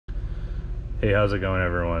Hey, how's it going,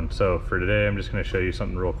 everyone? So for today, I'm just going to show you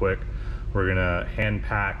something real quick. We're going to hand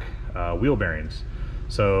pack wheel bearings.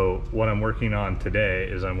 So what I'm working on today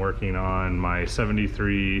is I'm working on my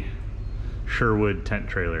 73 Sherwood tent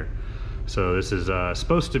trailer. So this is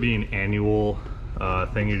supposed to be an annual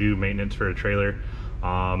thing you do, maintenance for a trailer.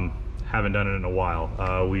 Haven't done it in a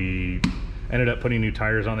while. We ended up putting new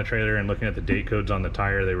tires on the trailer, and looking at the date codes on the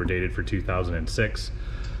tire, they were dated for 2006.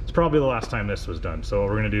 It's probably the last time this was done. So what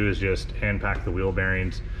we're gonna do is just hand pack the wheel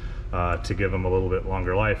bearings to give them a little bit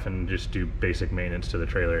longer life and just do basic maintenance to the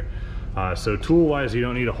trailer. So tool wise, you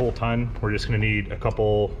don't need a whole ton. We're just gonna need a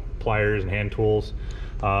couple pliers and hand tools,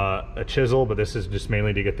 a chisel, but this is just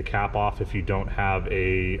mainly to get the cap off if you don't have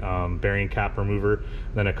a bearing cap remover,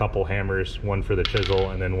 then a couple hammers, one for the chisel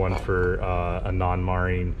and then one for a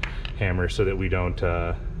non-marring hammer, so that we don't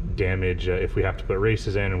damage if we have to put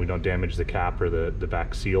races in, and we don't damage the cap or the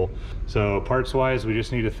back seal. So parts wise, we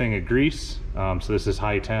just need a thing of grease. So this is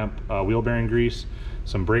high temp wheel bearing grease,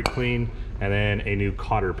 some brake clean, and then a new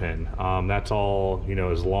cotter pin. That's all, you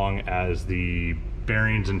know, as long as the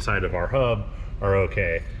bearings inside of our hub are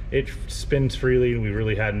okay. It spins freely and we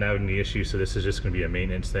really hadn't had any issues, so this is just going to be a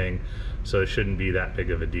maintenance thing, so it shouldn't be that big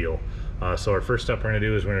of a deal. So our first step we're going to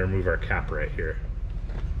do is we're going to remove our cap right here.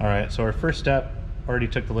 All right, so our first step, already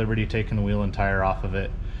took the liberty taking the wheel and tire off of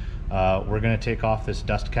it. We're going to take off this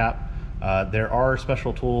dust cap. There are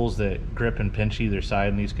special tools that grip and pinch either side,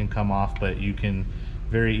 and these can come off, but you can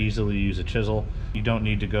very easily use a chisel. You don't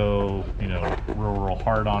need to go, you know, real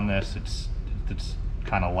hard on this. It's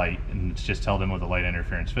kind of light, and it's just held in with a light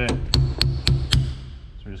interference fit. So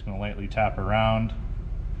we're just going to lightly tap around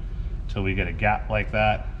until we get a gap like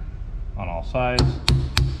that on all sides.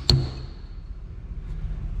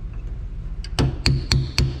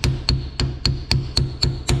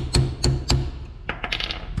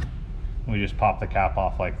 We just pop the cap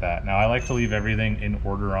off like that. Now I like to leave everything in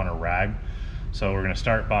order on a rag. So we're going to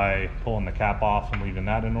start by pulling the cap off and leaving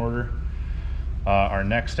that in order. Our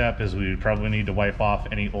next step is we probably need to wipe off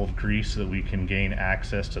any old grease so that we can gain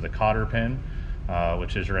access to the cotter pin,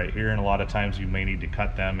 which is right here. And a lot of times you may need to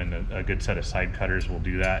cut them, and a good set of side cutters will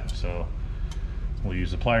do that. So we'll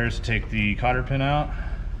use the pliers to take the cotter pin out.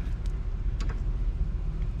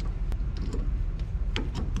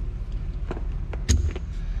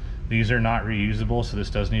 These are not reusable, so this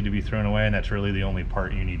does need to be thrown away, and that's really the only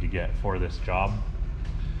part you need to get for this job.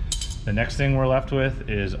 The next thing we're left with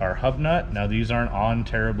is our hub nut. Now these aren't on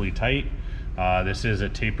terribly tight. This is a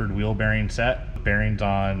tapered wheel bearing set. Bearings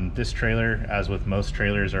on this trailer, as with most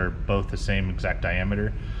trailers, are both the same exact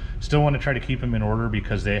diameter. Still want to try to keep them in order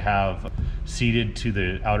because they have seated to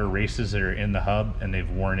the outer races that are in the hub, and they've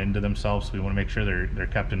worn into themselves, so we want to make sure they're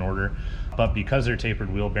kept in order. But because they're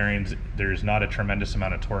tapered wheel bearings, there's not a tremendous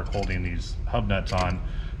amount of torque holding these hub nuts on,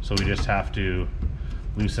 so we just have to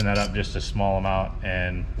loosen that up just a small amount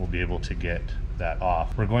and we'll be able to get that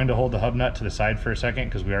off. We're going to hold the hub nut to the side for a second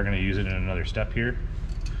because we are going to use it in another step here.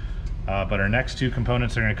 But our next two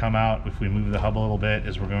components that are going to come out if we move the hub a little bit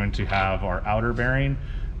is we're going to have our outer bearing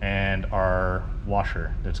and our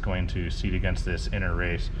washer that's going to seat against this inner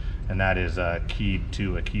race, and that is keyed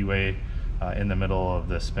to a keyway in the middle of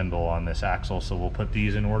the spindle on this axle. So we'll put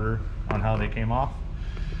these in order on how they came off.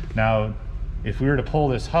 Now if we were to pull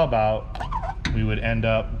this hub out, we would end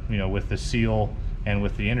up, you know, with the seal and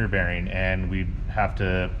with the inner bearing, and we'd have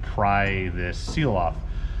to pry this seal off.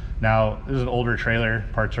 Now this is an older trailer,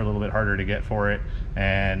 parts are a little bit harder to get for it,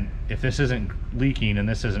 and if this isn't leaking and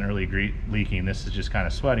this isn't really leaking, this is just kind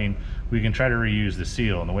of sweating, we can try to reuse the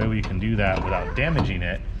seal. And the way we can do that without damaging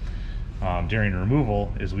it during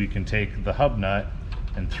removal is we can take the hub nut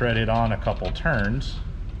and thread it on a couple turns.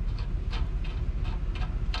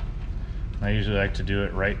 I usually like to do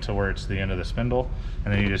it right to where it's the end of the spindle,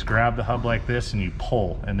 and then you just grab the hub like this and you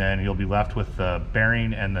pull, and then you'll be left with the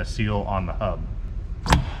bearing and the seal on the hub.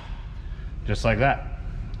 Just like that.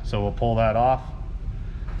 So we'll pull that off,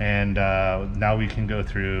 and now we can go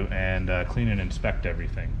through and clean and inspect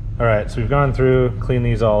everything. All right, so we've gone through, cleaned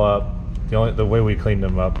these all up. The way we cleaned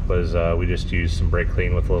them up was we just used some brake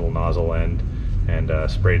clean with a little nozzle end and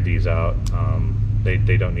sprayed these out.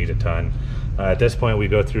 They don't need a ton. At this point we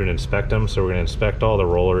go through and inspect them, so we're going to inspect all the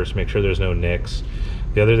rollers, make sure there's no nicks.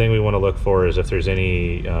 The other thing we want to look for is if there's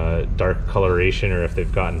any dark coloration or if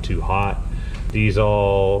they've gotten too hot. These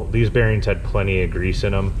bearings had plenty of grease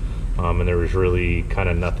in them, and there was really kind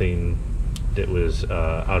of nothing that was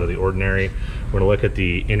out of the ordinary. We're going to look at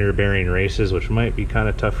the inner bearing races, which might be kind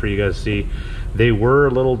of tough for you guys to see. They are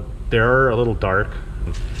a little dark.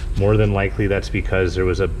 More than likely that's because there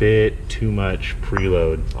was a bit too much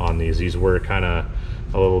preload on these. These were kind of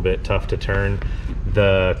a little bit tough to turn.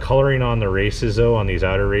 The coloring on the races though, on these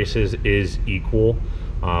outer races, is equal.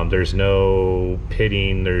 There's no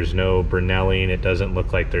pitting, there's no brunelling. It doesn't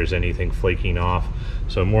look like there's anything flaking off.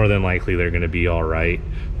 So more than likely they're gonna be all right.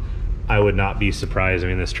 I would not be surprised. I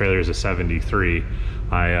mean, this trailer is a 73.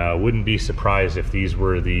 I wouldn't be surprised if these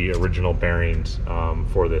were the original bearings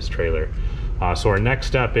for this trailer. So our next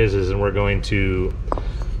step is we're going to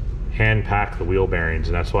hand pack the wheel bearings,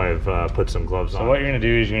 and that's why I've put some gloves on. So what you're gonna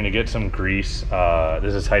do is you're gonna get some grease.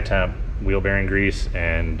 This is high temp wheel bearing grease,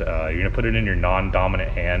 and you're gonna put it in your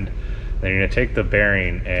non-dominant hand. Then you're gonna take the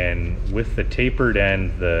bearing, and with the tapered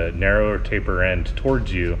end, the narrower taper end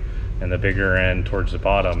towards you and the bigger end towards the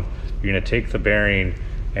bottom, you're gonna take the bearing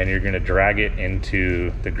and you're gonna drag it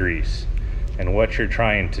into the grease. And what you're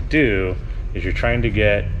trying to do is you're trying to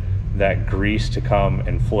get that grease to come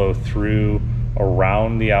and flow through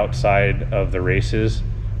around the outside of the races,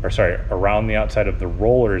 or sorry, around the outside of the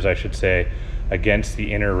rollers, I should say, against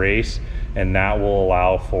the inner race, and that will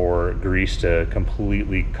allow for grease to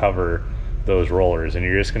completely cover those rollers. And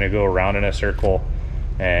you're just gonna go around in a circle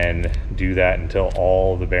and do that until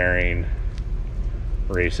all the bearing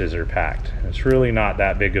races are packed. It's really not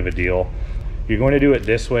that big of a deal. You're going to do it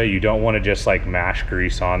this way. You don't want to just like mash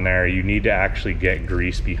grease on there. You need to actually get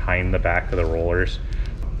grease behind the back of the rollers.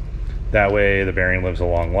 That way the bearing lives a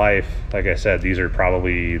long life. Like I said, these are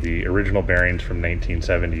probably the original bearings from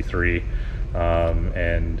 1973.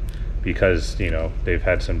 And because, you know, they've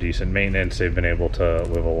had some decent maintenance, they've been able to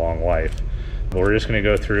live a long life. But we're just going to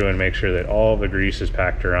go through and make sure that all the grease is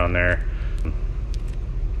packed around there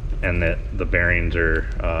and that the bearings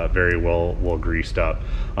are very well greased up.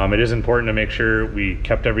 It is important to make sure we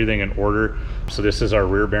kept everything in order. So this is our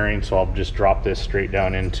rear bearing, so I'll just drop this straight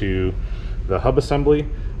down into the hub assembly.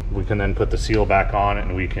 We can then put the seal back on,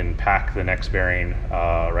 and we can pack the next bearing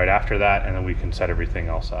right after that, and then we can set everything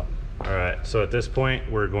else up. All right, so at this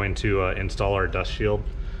point, we're going to install our dust shield.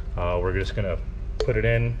 We're just gonna put it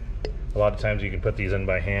in. A lot of times you can put these in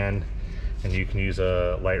by hand, and you can use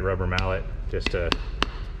a light rubber mallet just to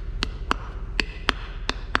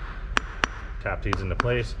tap these into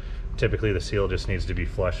place. Typically the seal just needs to be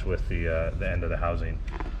flush with the end of the housing.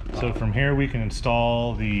 So from here we can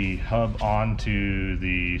install the hub onto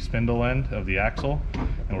the spindle end of the axle,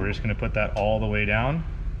 and we're just going to put that all the way down.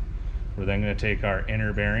 We're then going to take our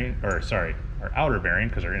inner bearing, or sorry, our outer bearing,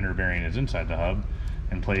 because our inner bearing is inside the hub,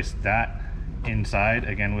 and place that inside,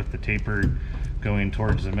 again with the taper going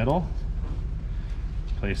towards the middle.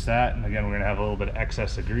 Place that, and again we're going to have a little bit of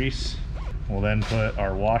excess of grease. We'll then put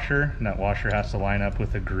our washer, and that washer has to line up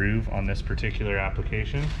with a groove on this particular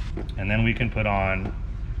application. And then we can put on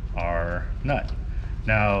our nut.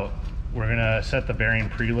 Now, we're gonna set the bearing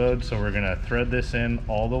preload, so we're gonna thread this in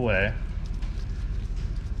all the way.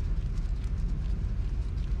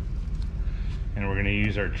 And we're gonna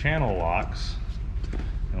use our channel locks.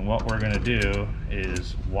 And what we're gonna do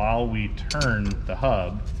is, while we turn the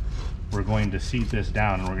hub, we're going to seat this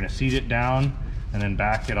down. And we're gonna seat it down and then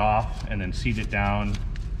back it off and then seat it down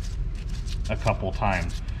a couple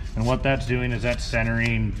times. And what that's doing is that's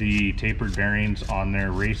centering the tapered bearings on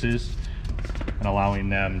their races and allowing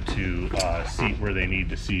them to seat where they need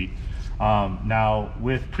to seat. Now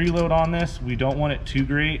with preload on this, we don't want it too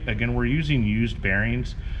great. Again, we're using used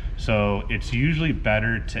bearings, so it's usually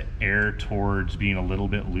better to err towards being a little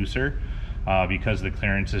bit looser because the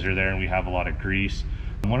clearances are there and we have a lot of grease.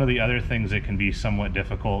 One of the other things that can be somewhat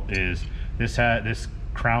difficult is this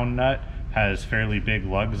crown nut has fairly big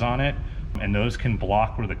lugs on it, and those can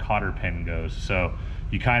block where the cotter pin goes. So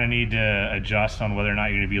you kind of need to adjust on whether or not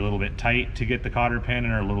you're going to be a little bit tight to get the cotter pin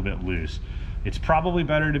or a little bit loose. It's probably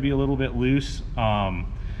better to be a little bit loose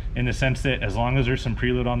in the sense that as long as there's some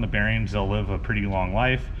preload on the bearings, they'll live a pretty long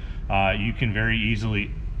life. You can very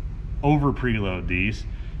easily over preload these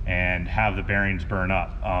and have the bearings burn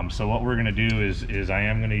up. So what we're going to do is I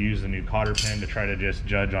am going to use the new cotter pin to try to just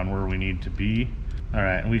judge on where we need to be. All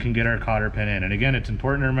right, and we can get our cotter pin in. And again, it's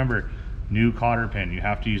important to remember, new cotter pin. You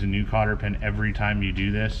have to use a new cotter pin every time you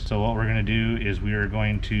do this. So what we're going to do is we are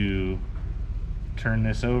going to turn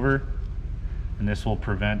this over, and this will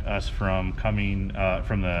prevent us from coming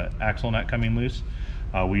from the axle nut coming loose.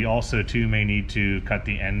 We also too may need to cut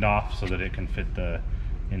the end off so that it can fit the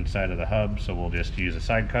inside of the hub, so we'll just use a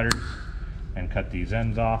side cutter and cut these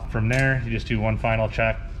ends off. From there, you just do one final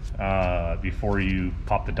check before you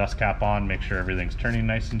pop the dust cap on, make sure everything's turning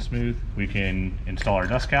nice and smooth. We can install our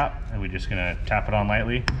dust cap, and we're just gonna tap it on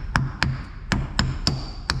lightly.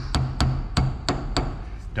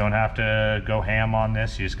 Don't have to go ham on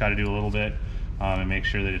this, you just gotta do a little bit and make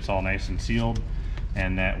sure that it's all nice and sealed.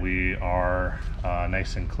 and that we are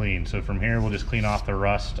nice and clean. So from here, we'll just clean off the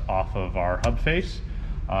rust off of our hub face,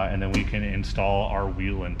 and then we can install our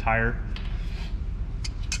wheel and tire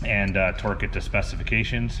and torque it to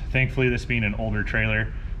specifications. Thankfully, this being an older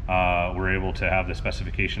trailer, we're able to have the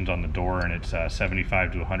specifications on the door, and it's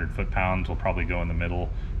 75 to 100 foot-pounds. We'll probably go in the middle.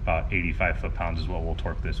 About 85 foot-pounds is what we'll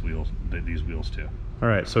torque these wheels to. All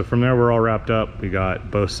right, so from there we're all wrapped up. We got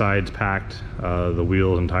both sides packed. The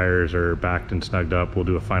wheels and tires are backed and snugged up. We'll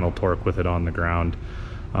do a final torque with it on the ground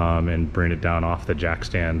and bring it down off the jack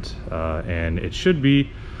stand. And it should be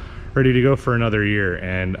ready to go for another year.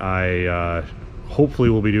 And I hopefully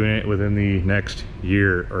will be doing it within the next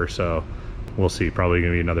year or so. We'll see, probably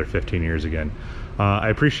gonna be another 15 years again. I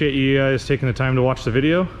appreciate you guys taking the time to watch the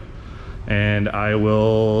video, and I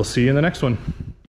will see you in the next one.